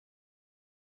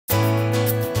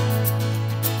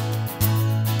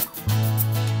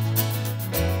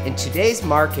In today's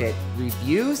market,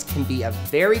 reviews can be a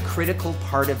very critical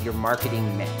part of your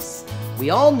marketing mix. We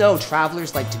all know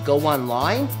travelers like to go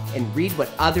online and read what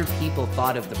other people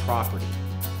thought of the property.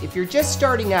 If you're just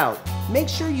starting out, make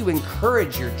sure you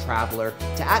encourage your traveler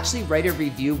to actually write a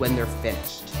review when they're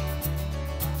finished.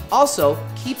 Also,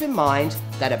 keep in mind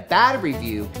that a bad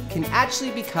review can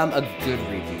actually become a good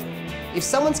review. If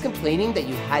someone's complaining that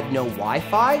you had no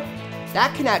Wi-Fi,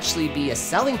 that can actually be a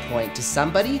selling point to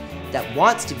somebody that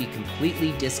wants to be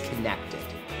completely disconnected.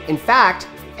 In fact,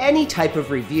 any type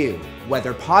of review,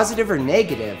 whether positive or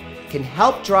negative, can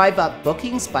help drive up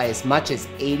bookings by as much as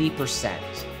 80%.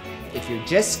 If you're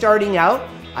just starting out,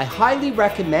 I highly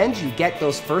recommend you get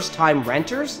those first-time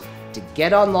renters to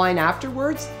get online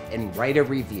afterwards and write a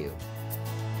review.